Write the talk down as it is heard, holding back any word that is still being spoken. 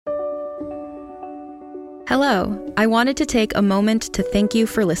Hello, I wanted to take a moment to thank you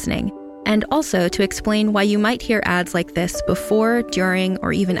for listening, and also to explain why you might hear ads like this before, during,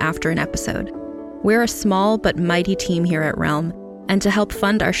 or even after an episode. We're a small but mighty team here at Realm, and to help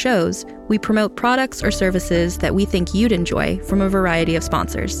fund our shows, we promote products or services that we think you'd enjoy from a variety of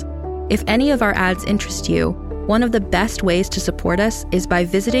sponsors. If any of our ads interest you, one of the best ways to support us is by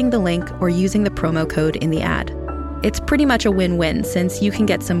visiting the link or using the promo code in the ad. It's pretty much a win-win since you can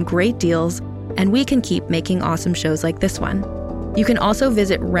get some great deals and we can keep making awesome shows like this one. You can also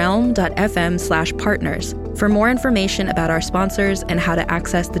visit realm.fm/partners for more information about our sponsors and how to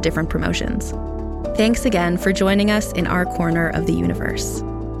access the different promotions. Thanks again for joining us in our corner of the universe.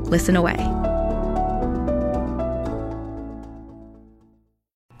 Listen away.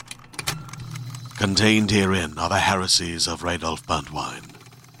 Contained herein are the heresies of Radolf Burntwine,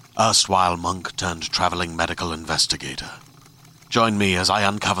 erstwhile monk turned traveling medical investigator. Join me as I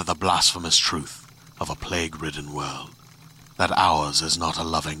uncover the blasphemous truth of a plague-ridden world, that ours is not a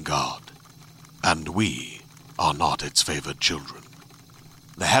loving God, and we are not its favored children.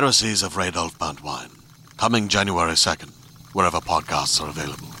 The Heresies of Radolf Burntwine, coming January 2nd, wherever podcasts are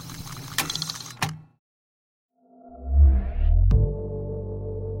available.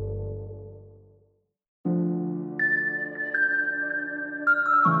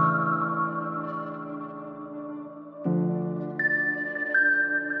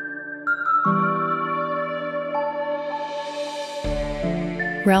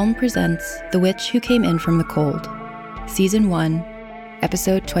 Realm presents The Witch Who Came In From the Cold, Season 1,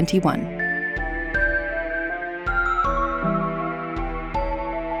 Episode 21.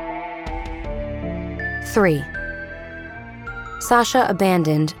 Three. Sasha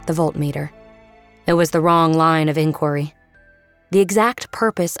abandoned the voltmeter. It was the wrong line of inquiry. The exact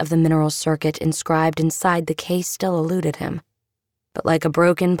purpose of the mineral circuit inscribed inside the case still eluded him. But like a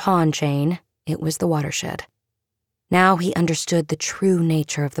broken pawn chain, it was the watershed. Now he understood the true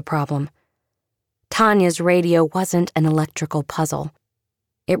nature of the problem. Tanya's radio wasn't an electrical puzzle.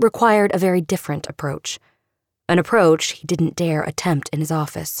 It required a very different approach. An approach he didn't dare attempt in his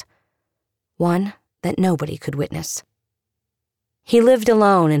office. One that nobody could witness. He lived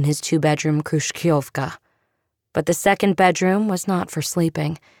alone in his 2-bedroom Khrushchevka, but the second bedroom was not for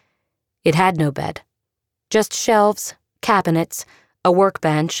sleeping. It had no bed. Just shelves, cabinets, a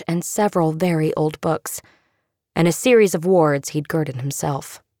workbench, and several very old books, and a series of wards he'd girded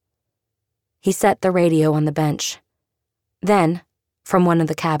himself. He set the radio on the bench. Then, from one of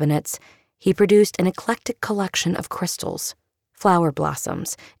the cabinets, he produced an eclectic collection of crystals, flower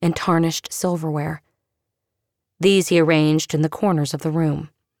blossoms, and tarnished silverware. These he arranged in the corners of the room.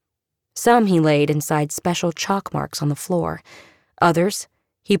 Some he laid inside special chalk marks on the floor. Others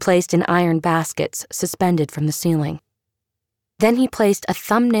he placed in iron baskets suspended from the ceiling. Then he placed a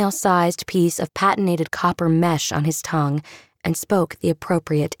thumbnail-sized piece of patinated copper mesh on his tongue and spoke the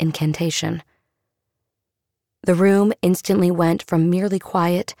appropriate incantation. The room instantly went from merely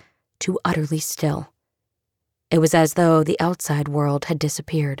quiet to utterly still. It was as though the outside world had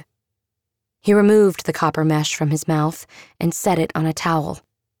disappeared. He removed the copper mesh from his mouth and set it on a towel.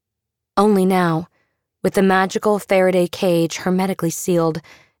 Only now, with the magical Faraday cage hermetically sealed,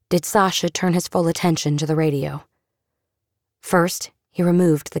 did Sasha turn his full attention to the radio. First, he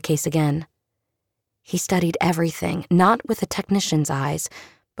removed the case again. He studied everything, not with a technician's eyes,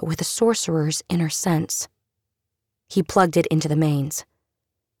 but with a sorcerer's inner sense. He plugged it into the mains.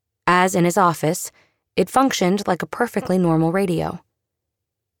 As in his office, it functioned like a perfectly normal radio.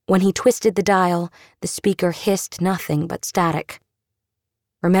 When he twisted the dial, the speaker hissed nothing but static.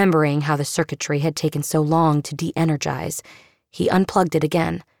 Remembering how the circuitry had taken so long to de-energize, he unplugged it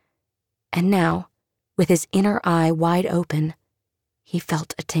again. And now, with his inner eye wide open, he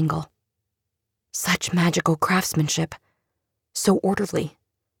felt a tingle. Such magical craftsmanship, so orderly,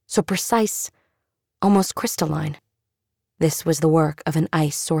 so precise, almost crystalline. This was the work of an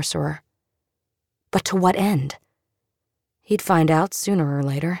ice sorcerer. But to what end? He'd find out sooner or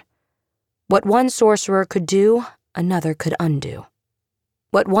later. What one sorcerer could do, another could undo.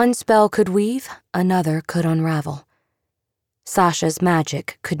 What one spell could weave, another could unravel. Sasha's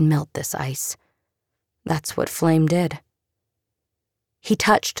magic could melt this ice. That's what flame did. He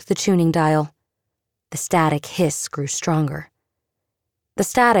touched the tuning dial. The static hiss grew stronger. The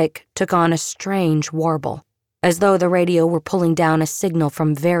static took on a strange warble, as though the radio were pulling down a signal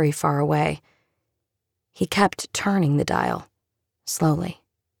from very far away. He kept turning the dial, slowly.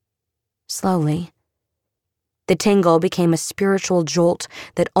 Slowly. The tingle became a spiritual jolt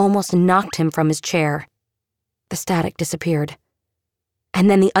that almost knocked him from his chair. The static disappeared. And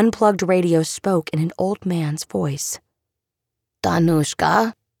then the unplugged radio spoke in an old man's voice.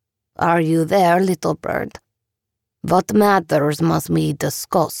 Danushka, Are you there, little bird? What matters must we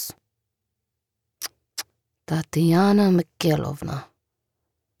discuss? Tatiana Mikhailovna,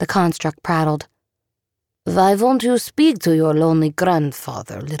 the construct prattled. Why won't you speak to your lonely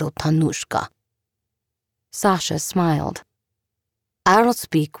grandfather, little Tanushka? Sasha smiled. I'll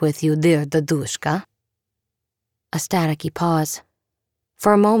speak with you, dear Dadushka. A staticky pause.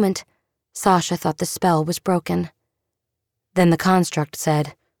 For a moment, Sasha thought the spell was broken. Then the construct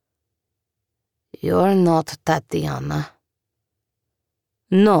said, You're not Tatiana.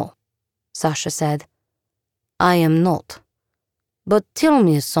 No, Sasha said. I am not. But tell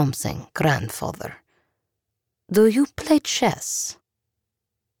me something, grandfather. Do you play chess?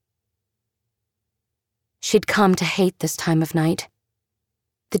 She'd come to hate this time of night.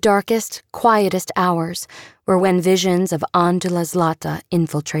 The darkest, quietest hours were when visions of Andula Zlata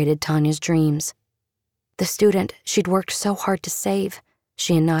infiltrated Tanya's dreams. The student she'd worked so hard to save,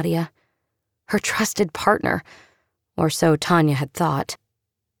 she and Nadia. Her trusted partner, or so Tanya had thought.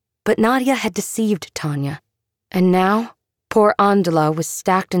 But Nadia had deceived Tanya, and now poor Andula was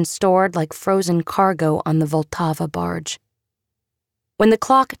stacked and stored like frozen cargo on the Vltava barge. When the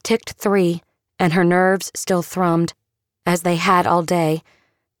clock ticked 3 and her nerves still thrummed, as they had all day,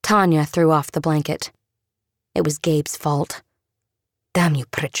 Tanya threw off the blanket. It was Gabe's fault. Damn you,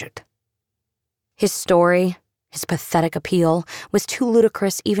 Pritchard. His story, his pathetic appeal, was too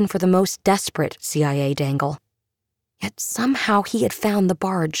ludicrous even for the most desperate CIA dangle. Yet somehow he had found the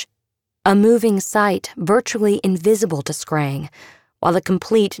barge, a moving sight virtually invisible to Scrang, while a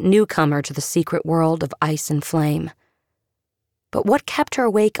complete newcomer to the secret world of ice and flame. But what kept her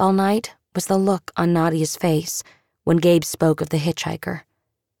awake all night was the look on Nadia's face when Gabe spoke of the hitchhiker.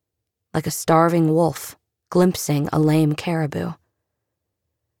 Like a starving wolf glimpsing a lame caribou.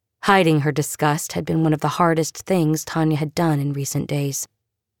 Hiding her disgust had been one of the hardest things Tanya had done in recent days.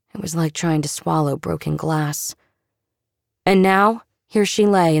 It was like trying to swallow broken glass. And now, here she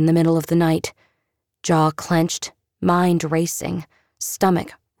lay in the middle of the night, jaw clenched, mind racing,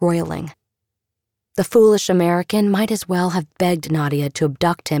 stomach roiling. The foolish American might as well have begged Nadia to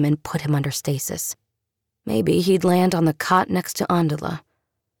abduct him and put him under stasis. Maybe he'd land on the cot next to Andula.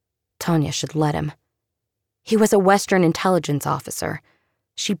 Tanya should let him. He was a Western intelligence officer.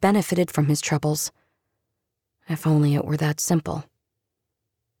 She benefited from his troubles. If only it were that simple.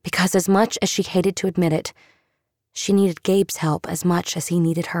 Because as much as she hated to admit it, she needed Gabe's help as much as he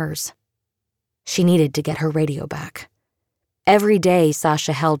needed hers. She needed to get her radio back. Every day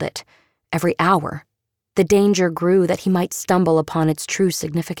Sasha held it, every hour, the danger grew that he might stumble upon its true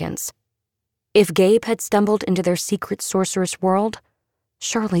significance. If Gabe had stumbled into their secret sorceress world,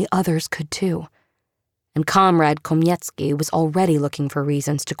 surely others could too. And Comrade Komietsky was already looking for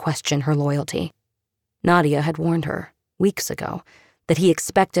reasons to question her loyalty. Nadia had warned her, weeks ago, that he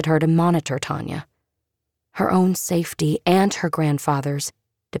expected her to monitor Tanya. Her own safety and her grandfather's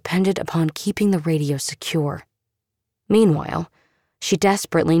depended upon keeping the radio secure. Meanwhile, she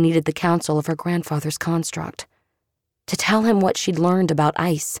desperately needed the counsel of her grandfather's construct. To tell him what she'd learned about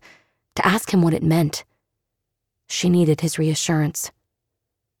ice, to ask him what it meant. She needed his reassurance.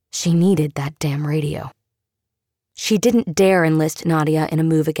 She needed that damn radio. She didn't dare enlist Nadia in a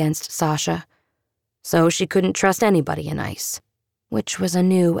move against Sasha, so she couldn't trust anybody in ice, which was a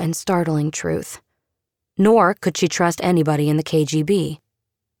new and startling truth. Nor could she trust anybody in the KGB,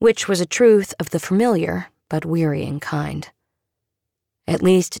 which was a truth of the familiar but wearying kind. At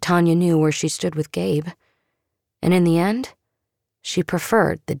least Tanya knew where she stood with Gabe, and in the end, she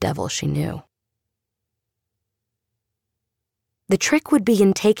preferred the devil she knew. The trick would be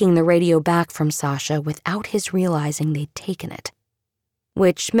in taking the radio back from Sasha without his realizing they'd taken it,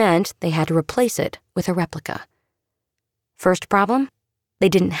 which meant they had to replace it with a replica. First problem? They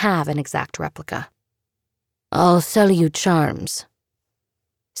didn't have an exact replica. I'll sell you charms,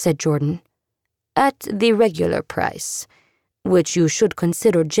 said Jordan. At the regular price, which you should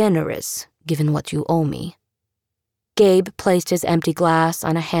consider generous given what you owe me. Gabe placed his empty glass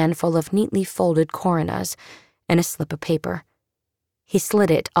on a handful of neatly folded coronas and a slip of paper. He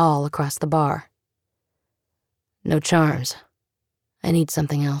slid it all across the bar. No charms. I need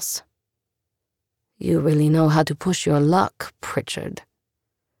something else. You really know how to push your luck, Pritchard.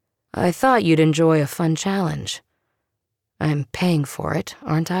 I thought you'd enjoy a fun challenge. I'm paying for it,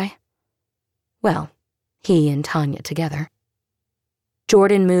 aren't I? Well, he and Tanya together.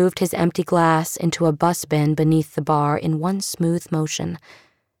 Jordan moved his empty glass into a bus bin beneath the bar in one smooth motion.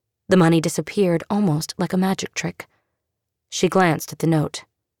 The money disappeared almost like a magic trick. She glanced at the note,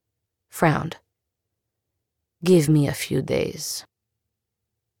 frowned. Give me a few days.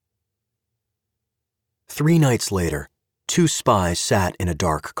 3 nights later, 2 spies sat in a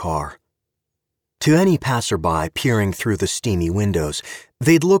dark car. To any passerby peering through the steamy windows,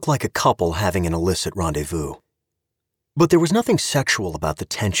 they'd look like a couple having an illicit rendezvous. But there was nothing sexual about the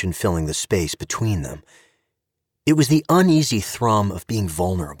tension filling the space between them. It was the uneasy thrum of being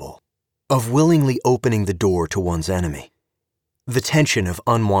vulnerable, of willingly opening the door to one's enemy, the tension of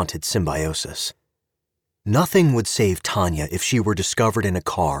unwanted symbiosis. Nothing would save Tanya if she were discovered in a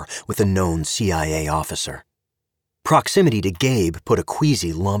car with a known CIA officer. Proximity to Gabe put a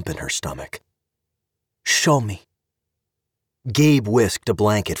queasy lump in her stomach. "Show me." Gabe whisked a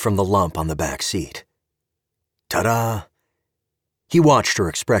blanket from the lump on the back seat. Ta-da! He watched her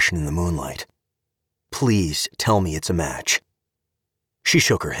expression in the moonlight. "Please tell me it's a match." She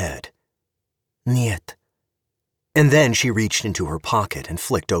shook her head. "Niet." And then she reached into her pocket and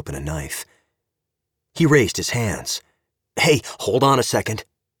flicked open a knife. He raised his hands. "Hey, hold on a second."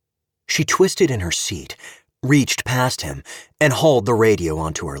 She twisted in her seat, reached past him, and hauled the radio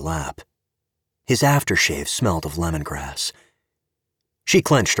onto her lap. His aftershave smelled of lemongrass. She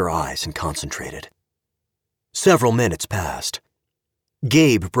clenched her eyes and concentrated. Several minutes passed.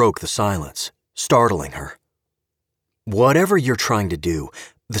 Gabe broke the silence, startling her. "Whatever you're trying to do,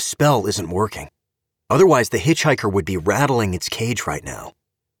 the spell isn't working. Otherwise, the hitchhiker would be rattling its cage right now.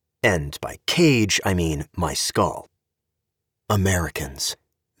 And by cage, I mean my skull." Americans,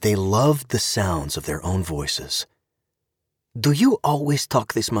 they loved the sounds of their own voices. "Do you always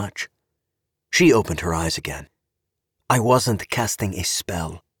talk this much?" She opened her eyes again. "I wasn't casting a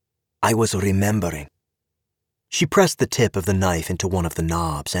spell. I was remembering." She pressed the tip of the knife into one of the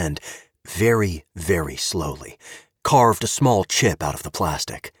knobs and, very, very slowly, carved a small chip out of the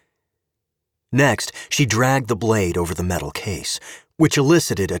plastic. Next, she dragged the blade over the metal case, which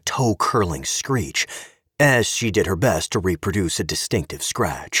elicited a toe-curling screech, as she did her best to reproduce a distinctive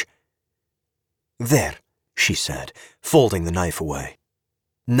scratch. "There," she said, folding the knife away.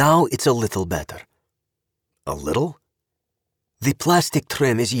 "Now it's a little better." "A little?" "The plastic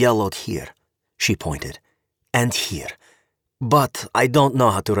trim is yellowed here," she pointed, "and here. But I don't know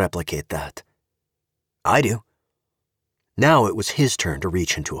how to replicate that." "I do." Now it was his turn to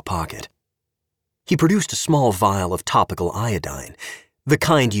reach into a pocket. He produced a small vial of topical iodine, the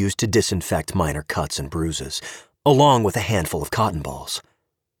kind used to disinfect minor cuts and bruises, along with a handful of cotton balls.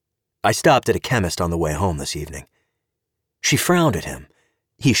 "I stopped at a chemist on the way home this evening." She frowned at him.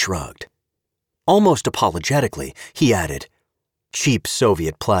 He shrugged. Almost apologetically, he added, "Cheap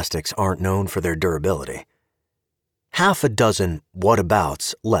Soviet plastics aren't known for their durability." Half a dozen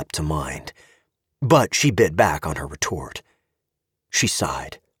whatabouts leapt to mind, but she bit back on her retort. She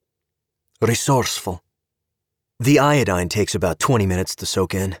sighed. "Resourceful. The iodine takes about 20 minutes to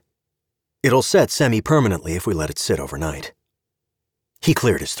soak in. It'll set semi-permanently if we let it sit overnight." He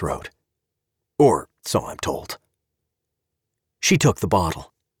cleared his throat. "Or so I'm told." She took the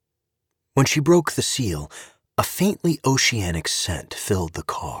bottle. When she broke the seal, a faintly oceanic scent filled the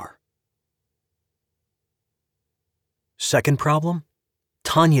car. Second problem?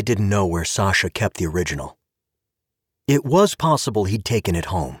 Tanya didn't know where Sasha kept the original. It was possible he'd taken it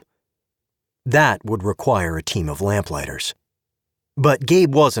home. That would require a team of lamplighters. But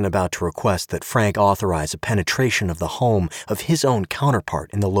Gabe wasn't about to request that Frank authorize a penetration of the home of his own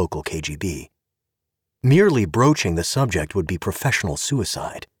counterpart in the local KGB. Merely broaching the subject would be professional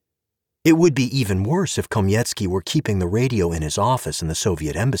suicide. It would be even worse if Komietsky were keeping the radio in his office in the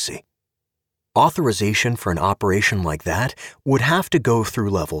Soviet embassy. Authorization for an operation like that would have to go through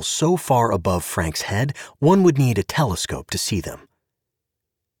levels so far above Frank's head, one would need a telescope to see them.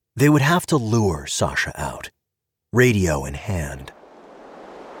 They would have to lure Sasha out, radio in hand.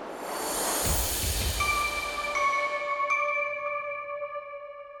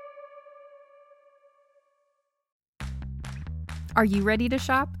 Are you ready to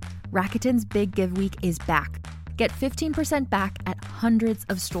shop? Rakuten's Big Give Week is back. Get 15% back at hundreds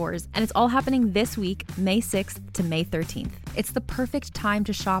of stores, and it's all happening this week, May 6th to May 13th. It's the perfect time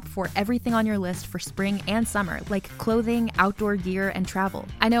to shop for everything on your list for spring and summer, like clothing, outdoor gear, and travel.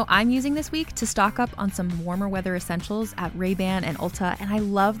 I know I'm using this week to stock up on some warmer weather essentials at Ray-Ban and Ulta, and I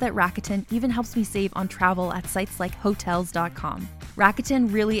love that Rakuten even helps me save on travel at sites like Hotels.com.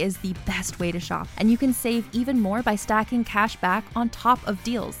 Rakuten really is the best way to shop, and you can save even more by stacking cash back on top of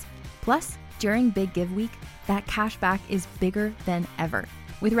deals. Plus, during Big Give Week, that cash back is bigger than ever.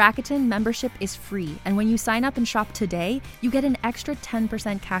 With Rakuten, membership is free, and when you sign up and shop today, you get an extra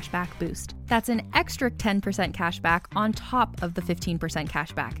 10% cash back boost. That's an extra 10% cash back on top of the 15%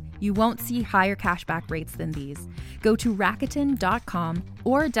 cash back. You won't see higher cash back rates than these. Go to Rakuten.com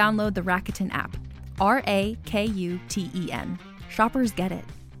or download the Rakuten app. Rakuten. Shoppers get it.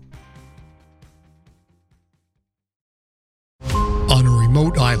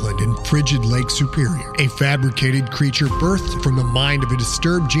 remote island in frigid Lake Superior, a fabricated creature birthed from the mind of a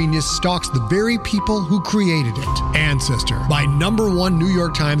disturbed genius stalks the very people who created it. Ancestor, by #1 New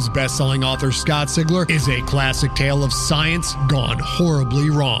York Times bestselling author Scott Sigler, is a classic tale of science gone horribly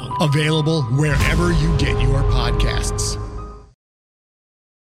wrong. Available wherever you get your podcasts.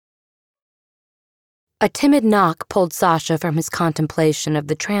 A timid knock pulled Sasha from his contemplation of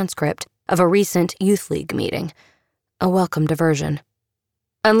the transcript of a recent Youth League meeting, a welcome diversion.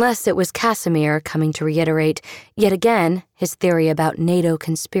 Unless it was Casimir coming to reiterate, yet again, his theory about NATO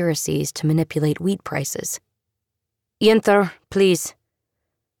conspiracies to manipulate wheat prices. "Enter, please."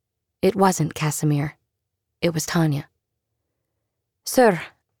 It wasn't Casimir. It was Tanya. "Sir,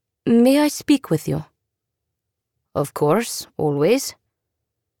 may I speak with you?" "Of course, always."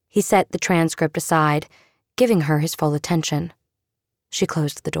 He set the transcript aside, giving her his full attention. She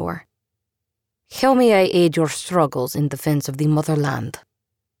closed the door. "How may I aid your struggles in defense of the motherland?"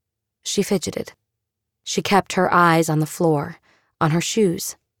 She fidgeted. She kept her eyes on the floor, on her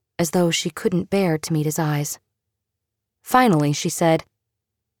shoes, as though she couldn't bear to meet his eyes. Finally, she said,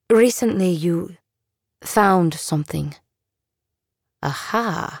 "Recently you found something."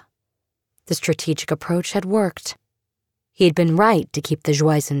 Aha! The strategic approach had worked. He had been right to keep the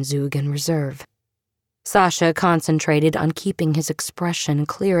Joisenzug in reserve. Sasha concentrated on keeping his expression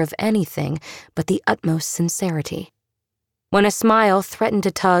clear of anything but the utmost sincerity. When a smile threatened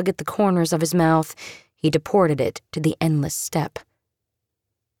to tug at the corners of his mouth, he deported it to the endless steppe.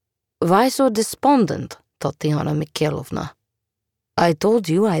 "Why so despondent, Tatiana Mikhailovna? I told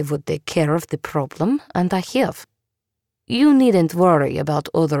you I would take care of the problem, and I have. You needn't worry about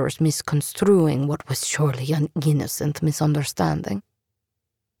others misconstruing what was surely an innocent misunderstanding."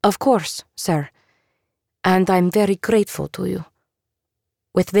 "Of course, sir, and I'm very grateful to you."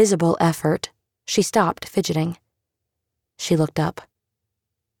 With visible effort, she stopped fidgeting. She looked up.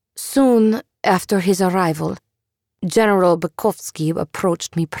 "Soon after his arrival, General Bukovsky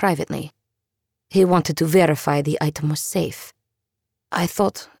approached me privately. He wanted to verify the item was safe. I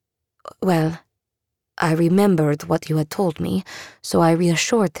thought, well, I remembered what you had told me, so I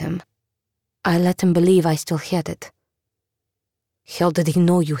reassured him. I let him believe I still had it." "How did he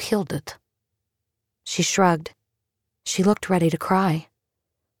know you held it?" She shrugged. She looked ready to cry.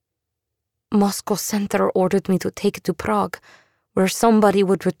 "Moscow Center ordered me to take it to Prague, where somebody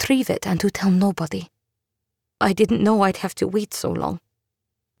would retrieve it and to tell nobody. I didn't know I'd have to wait so long.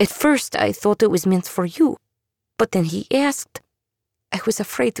 At first I thought it was meant for you, but then he asked. I was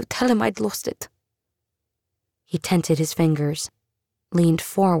afraid to tell him I'd lost it." He tented his fingers, leaned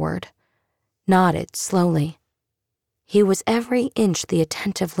forward, nodded slowly. He was every inch the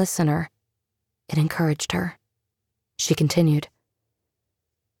attentive listener. It encouraged her. She continued.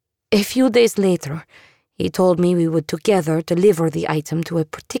 "A few days later, he told me we would together deliver the item to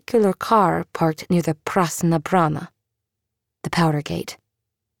a particular car parked near the Prasna Brana, the powder gate.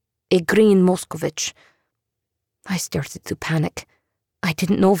 A green Moscovich. I started to panic. I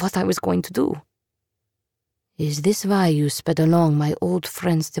didn't know what I was going to do." "Is this why you sped along my old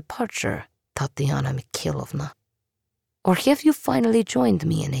friend's departure, Tatiana Mikhailovna? Or have you finally joined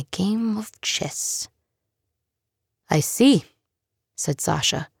me in a game of chess?" "I see," said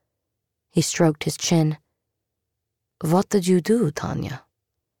Sasha. He stroked his chin. "What did you do, Tanya?"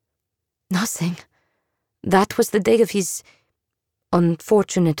 "Nothing. That was the day of his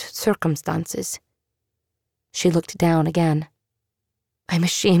unfortunate circumstances." She looked down again. "I'm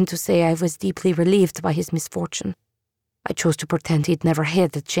ashamed to say I was deeply relieved by his misfortune. I chose to pretend he'd never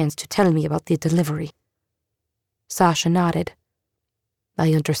had the chance to tell me about the delivery." Sasha nodded.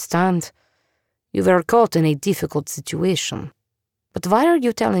 "I understand. You were caught in a difficult situation. But why are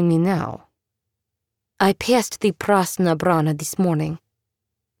you telling me now?" "I passed the Prasna Brana this morning.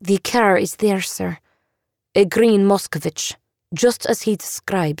 The car is there, sir. A green Moscovich, just as he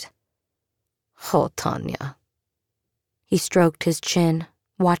described." "Oh, Tanya." He stroked his chin,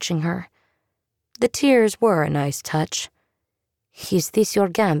 watching her. The tears were a nice touch. "Is this your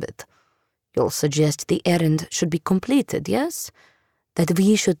gambit? You'll suggest the errand should be completed, yes? That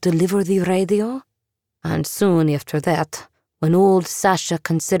we should deliver the radio? And soon after that, when old Sasha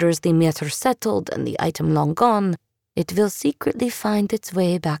considers the matter settled and the item long gone, it will secretly find its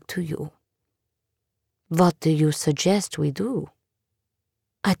way back to you. What do you suggest we do?"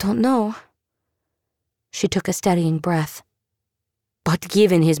 "I don't know." She took a steadying breath. "But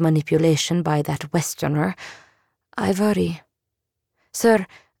given his manipulation by that Westerner, I worry. Sir,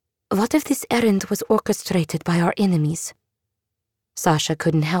 what if this errand was orchestrated by our enemies?" Sasha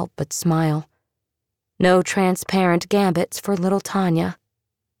couldn't help but smile. No transparent gambits for little Tanya.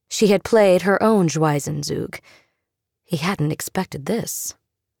 She had played her own Joisenzug. He hadn't expected this.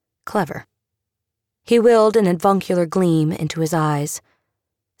 clever. He willed an avuncular gleam into his eyes.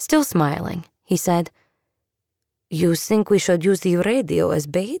 Still smiling, he said, "You think we should use the radio as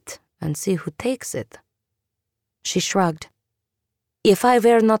bait and see who takes it?" She shrugged. "If I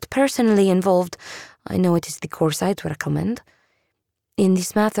were not personally involved, I know it is the course I'd recommend. In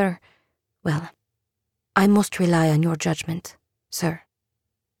this matter, well, I must rely on your judgment, sir."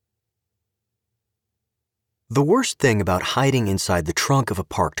 The worst thing about hiding inside the trunk of a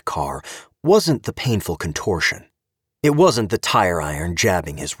parked car wasn't the painful contortion. It wasn't the tire iron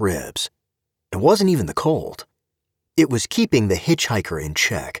jabbing his ribs. It wasn't even the cold. It was keeping the hitchhiker in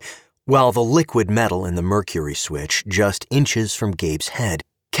check, while the liquid metal in the mercury switch just inches from Gabe's head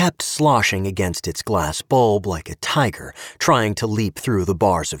kept sloshing against its glass bulb like a tiger trying to leap through the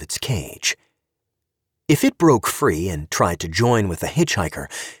bars of its cage. If it broke free and tried to join with the hitchhiker,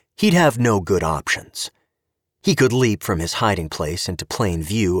 he'd have no good options. He could leap from his hiding place into plain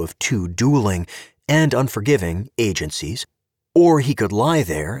view of two dueling and unforgiving agencies, or he could lie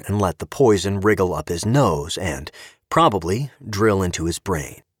there and let the poison wriggle up his nose and, probably, drill into his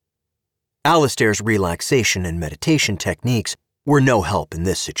brain. Alistair's relaxation and meditation techniques were no help in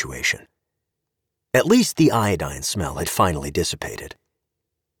this situation. At least the iodine smell had finally dissipated.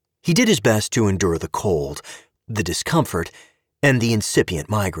 He did his best to endure the cold, the discomfort, and the incipient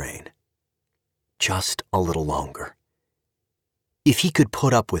migraine. Just a little longer. If he could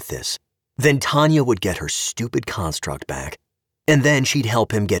put up with this, then Tanya would get her stupid construct back, and then she'd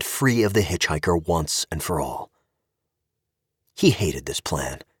help him get free of the hitchhiker once and for all. He hated this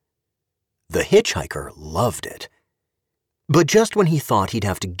plan. The hitchhiker loved it. But just when he thought he'd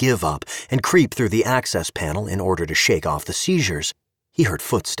have to give up and creep through the access panel in order to shake off the seizures, he heard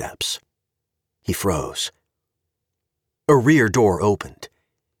footsteps. He froze. A rear door opened.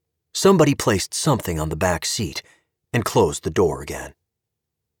 Somebody placed something on the back seat and closed the door again.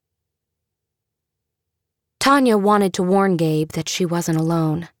 Tanya wanted to warn Gabe that she wasn't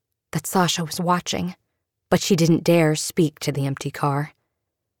alone, that Sasha was watching, but she didn't dare speak to the empty car.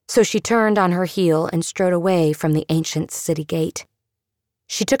 So she turned on her heel and strode away from the ancient city gate.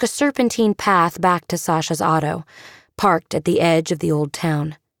 She took a serpentine path back to Sasha's auto, parked at the edge of the old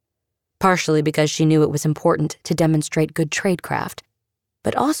town, partially because she knew it was important to demonstrate good tradecraft,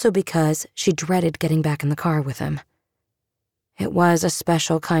 but also because she dreaded getting back in the car with him. It was a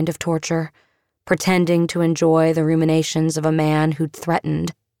special kind of torture, pretending to enjoy the ruminations of a man who'd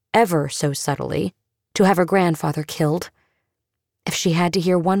threatened, ever so subtly, to have her grandfather killed. If she had to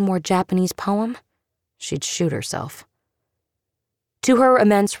hear one more Japanese poem, she'd shoot herself. To her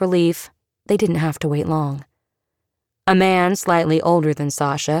immense relief, they didn't have to wait long. A man slightly older than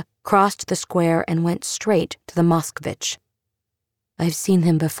Sasha crossed the square and went straight to the Moskvich. "I've seen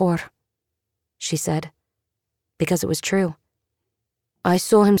him before," she said, because it was true. "I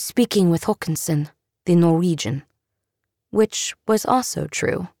saw him speaking with Håkansson, the Norwegian," which was also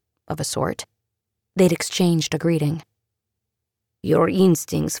true, of a sort. They'd exchanged a greeting. "Your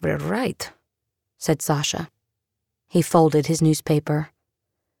instincts were right," said Sasha. He folded his newspaper.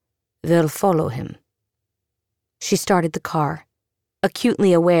 "We'll follow him." She started the car,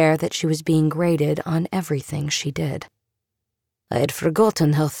 acutely aware that she was being graded on everything she did. "I had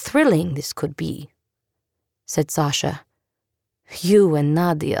forgotten how thrilling this could be," said Sasha. "You and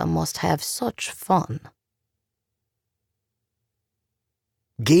Nadia must have such fun."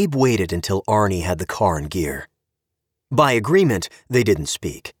 Gabe waited until Arnie had the car in gear. By agreement, they didn't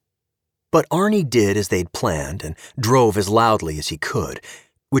speak. But Arnie did as they'd planned and drove as loudly as he could,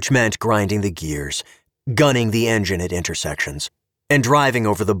 which meant grinding the gears, gunning the engine at intersections, and driving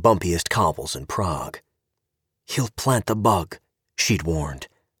over the bumpiest cobbles in Prague. "He'll plant the bug," she'd warned.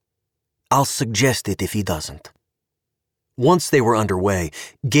 "I'll suggest it if he doesn't." Once they were underway,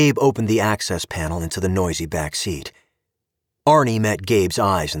 Gabe opened the access panel into the noisy back seat. Arnie met Gabe's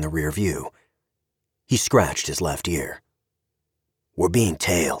eyes in the rear view. He scratched his left ear. "We're being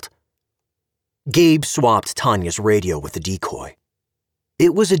tailed." Gabe swapped Tanya's radio with the decoy.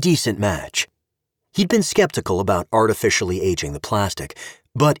 It was a decent match. He'd been skeptical about artificially aging the plastic,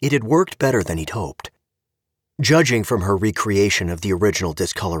 but it had worked better than he'd hoped. Judging from her recreation of the original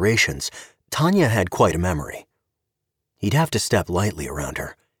discolorations, Tanya had quite a memory. He'd have to step lightly around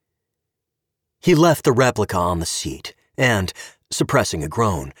her. He left the replica on the seat and, suppressing a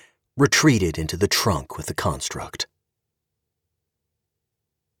groan, retreated into the trunk with the construct.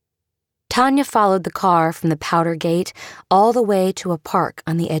 Tanya followed the car from the Powder Gate all the way to a park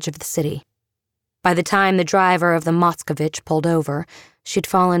on the edge of the city. By the time the driver of the Moskvich pulled over, she'd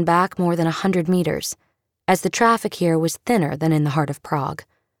fallen back more than 100 meters, as the traffic here was thinner than in the heart of Prague.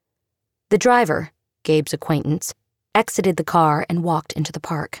 The driver, Gabe's acquaintance, exited the car and walked into the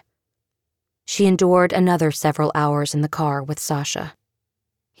park. She endured another several hours in the car with Sasha.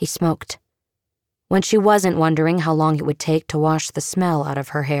 He smoked. When she wasn't wondering how long it would take to wash the smell out of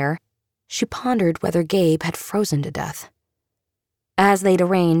her hair, she pondered whether Gabe had frozen to death. As they'd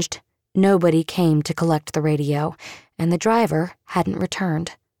arranged, nobody came to collect the radio, and the driver hadn't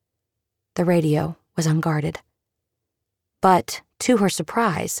returned. The radio was unguarded. But, to her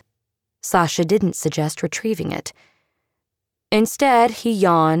surprise, Sasha didn't suggest retrieving it. Instead, he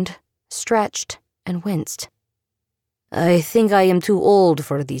yawned, stretched, and winced. "I think I am too old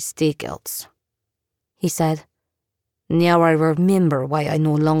for these stakeouts," he said. "Now I remember why I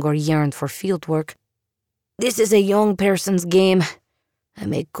no longer yearned for fieldwork. This is a young person's game.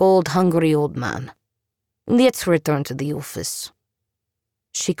 I'm a gold-hungry old man. Let's return to the office."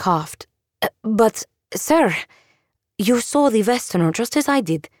 She coughed. But, sir, you saw the Westerner just as I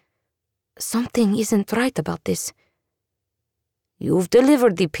did. Something isn't right about this." "You've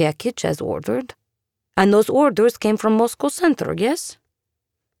delivered the package as ordered. And those orders came from Moscow Center, yes?"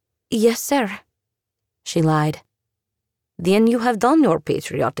 "Yes, sir," she lied. "Then you have done your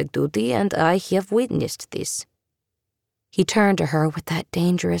patriotic duty, and I have witnessed this." He turned to her with that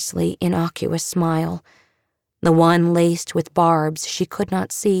dangerously innocuous smile, the one laced with barbs she could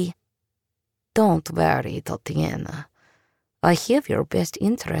not see. "Don't worry, Tatiana. I have your best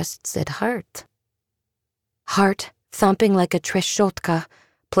interests at heart." Heart thumping like a trishotka,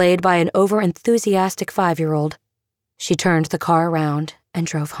 played by an over-enthusiastic 5-year-old, she turned the car around and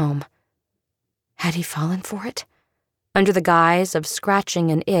drove home. Had he fallen for it? Under the guise of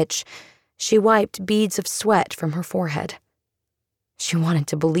scratching an itch, she wiped beads of sweat from her forehead. She wanted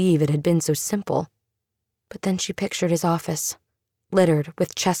to believe it had been so simple, but then she pictured his office, littered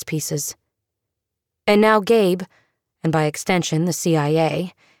with chess pieces. And now Gabe, and by extension the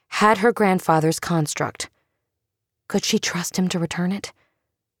CIA, had her grandfather's construct. Could she trust him to return it?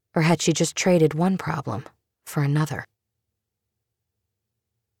 Or had she just traded one problem for another?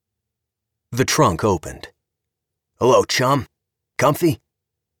 The trunk opened. "Hello, chum. Comfy?"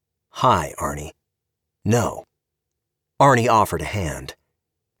 "Hi, Arnie." "No." Arnie offered a hand.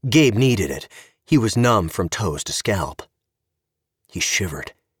 Gabe needed it. He was numb from toes to scalp. He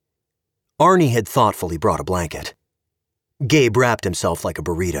shivered. Arnie had thoughtfully brought a blanket. Gabe wrapped himself like a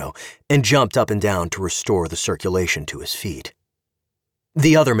burrito and jumped up and down to restore the circulation to his feet.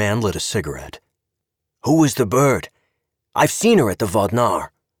 The other man lit a cigarette. "Who is the bird? I've seen her at the Vodnar."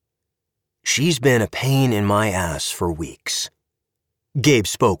 "She's been a pain in my ass for weeks." Gabe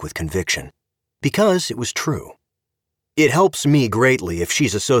spoke with conviction, because it was true. "It helps me greatly if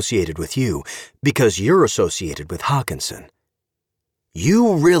she's associated with you, because you're associated with Hawkinson.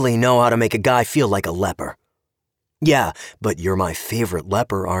 You really know how to make a guy feel like a leper." "Yeah, but you're my favorite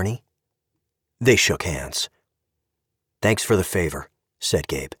leper, Arnie." They shook hands. "Thanks for the favor," said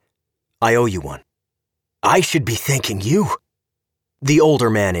Gabe. "I owe you one." "I should be thanking you." The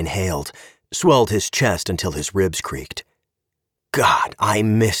older man inhaled, swelled his chest until his ribs creaked. "God, I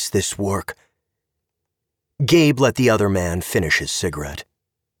miss this work." Gabe let the other man finish his cigarette.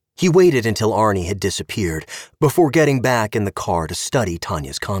 He waited until Arnie had disappeared before getting back in the car to study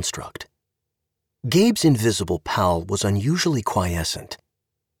Tanya's construct. Gabe's invisible pal was unusually quiescent.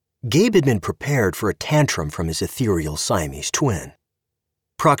 Gabe had been prepared for a tantrum from his ethereal Siamese twin.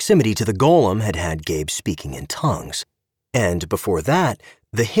 Proximity to the golem had had Gabe speaking in tongues, and before that,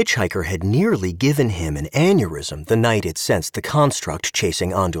 the hitchhiker had nearly given him an aneurysm the night it sensed the construct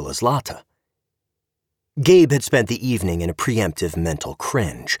chasing Andula Zlata. Gabe had spent the evening in a preemptive mental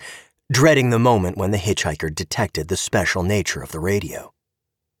cringe, dreading the moment when the hitchhiker detected the special nature of the radio.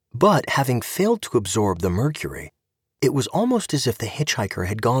 But having failed to absorb the mercury, it was almost as if the hitchhiker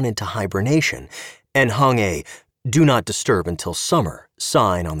had gone into hibernation and hung a "Do not disturb until summer"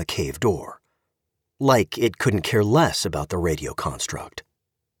 sign on the cave door. Like it couldn't care less about the radio construct.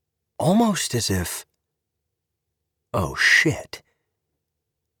 Almost as if... Oh shit.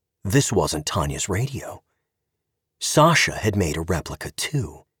 This wasn't Tanya's radio. Sasha had made a replica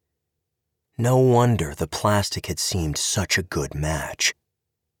too. No wonder the plastic had seemed such a good match.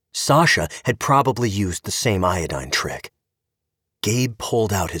 Sasha had probably used the same iodine trick. Gabe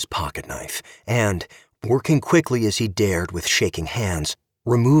pulled out his pocketknife and, working quickly as he dared with shaking hands,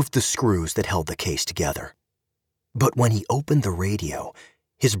 removed the screws that held the case together. But when he opened the radio,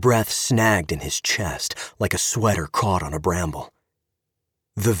 his breath snagged in his chest like a sweater caught on a bramble.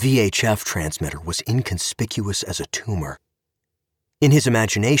 The VHF transmitter was inconspicuous as a tumor. In his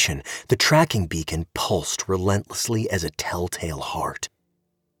imagination, the tracking beacon pulsed relentlessly as a telltale heart.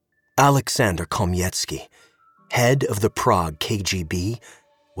 Alexander Komyetsky, head of the Prague KGB,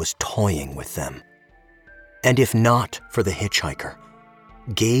 was toying with them. And if not for the hitchhiker,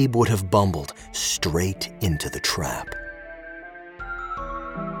 Gabe would have bumbled straight into the trap.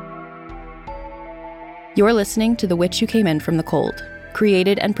 You're listening to The Witch Who Came In From the Cold,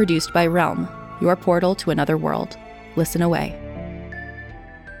 created and produced by Realm, your portal to another world. Listen away.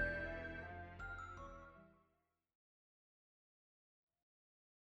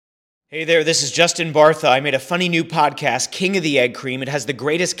 Hey there, this is Justin Bartha. I made a funny new podcast, King of the Egg Cream. It has the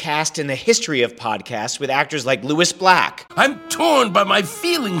greatest cast in the history of podcasts with actors like Louis Black. I'm torn by my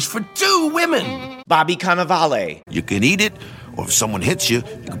feelings for two women. Bobby Cannavale. You can eat it, or if someone hits you,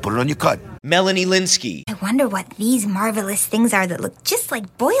 you can put it on your cut. Melanie Linsky. I wonder what these marvelous things are that look just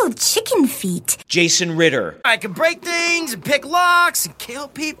like boiled chicken feet. Jason Ritter. I can break things and pick locks and kill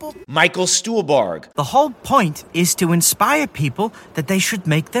people. Michael Stuhlbarg. The whole point is to inspire people that they should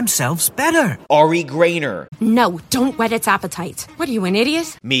make themselves better. Ari Grainer. No, don't whet its appetite. What are you, an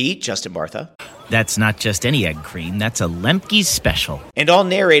idiot? Me, Justin Bartha. That's not just any egg cream, that's a Lemke's special. And all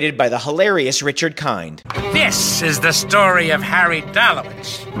narrated by the hilarious Richard Kind. This is the story of Harry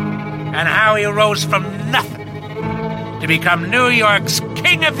Dalowitz and how he rose from nothing to become New York's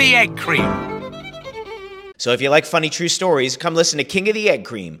King of the Egg Cream. So if you like funny true stories, come listen to King of the Egg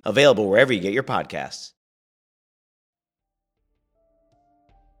Cream, available wherever you get your podcasts.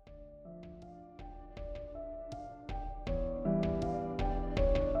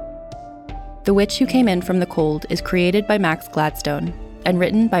 The Witch Who Came In From the Cold is created by Max Gladstone and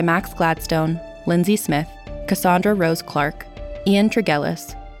written by Max Gladstone, Lindsay Smith, Cassandra Rose Clark, Ian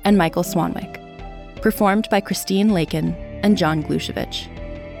Tregellis, and Michael Swanwick. Performed by Christine Lakin and John Glushevich.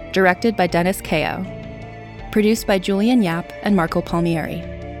 Directed by Dennis Kao. Produced by Julian Yap and Marco Palmieri.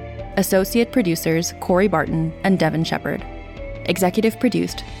 Associate producers Corey Barton and Devin Shepard. Executive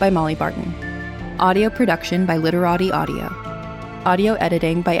produced by Molly Barton. Audio production by Literati Audio. Audio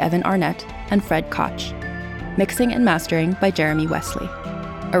editing by Evan Arnett and Fred Koch. Mixing and mastering by Jeremy Wesley.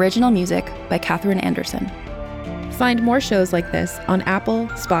 Original music by Katherine Anderson. Find more shows like this on Apple,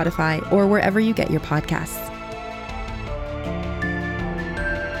 Spotify, or wherever you get your podcasts.